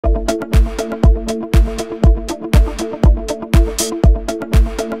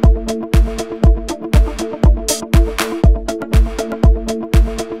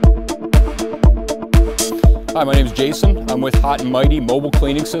Hi, my name is Jason. I'm with Hot and Mighty Mobile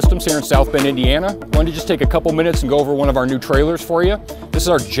Cleaning Systems here in South Bend, Indiana. I wanted to just take a couple minutes and go over one of our new trailers for you. This is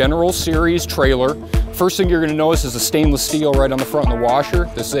our General Series trailer. First thing you're going to notice is the stainless steel right on the front of the washer.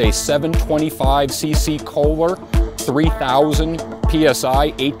 This is a 725cc Kohler, 3000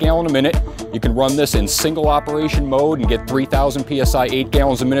 PSI, 8 gallon a minute. You can run this in single operation mode and get 3000 PSI, 8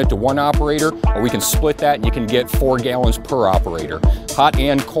 gallons a minute to one operator, or we can split that and you can get 4 gallons per operator. Hot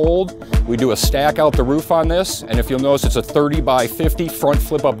and cold. We do a stack out the roof on this, and if you'll notice, it's a 30 by 50 front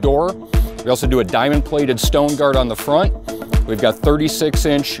flip up door. We also do a diamond plated stone guard on the front. We've got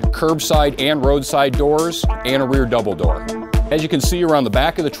 36-inch curbside and roadside doors and a rear double door. As you can see around the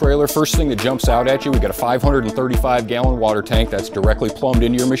back of the trailer, first thing that jumps out at you, we've got a 535 gallon water tank that's directly plumbed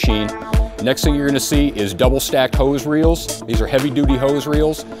into your machine. Next thing you're going to see is double stacked hose reels. These are heavy duty hose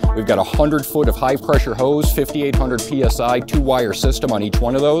reels. We've got 100 foot of high pressure hose, 5800 PSI, 2-wire system on each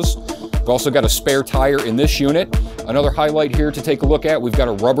one of those. We've also got a spare tire in this unit. Another highlight here to take a look at, we've got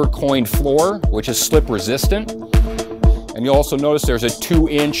a rubber coined floor, which is slip resistant. And you'll also notice there's a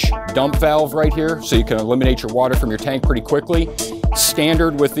 2-inch dump valve right here, so you can eliminate your water from your tank pretty quickly.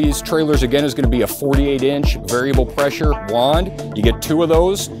 Standard with these trailers, again, is going to be a 48-inch variable pressure wand. You get 2 of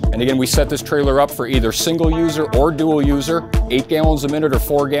those. And again, we set this trailer up for either single user or dual user, 8 gallons a minute or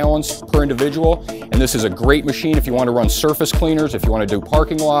 4 gallons per individual. And this is a great machine if you want to run surface cleaners, if you want to do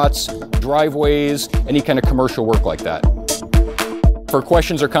parking lots, driveways, any kind of commercial work like that. For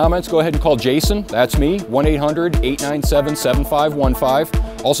questions or comments, go ahead and call Jason. That's me,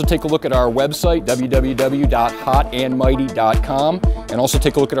 1-800-897-7515. Also take a look at our website, www.hotandmighty.com, and also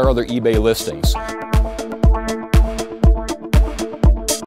take a look at our other eBay listings.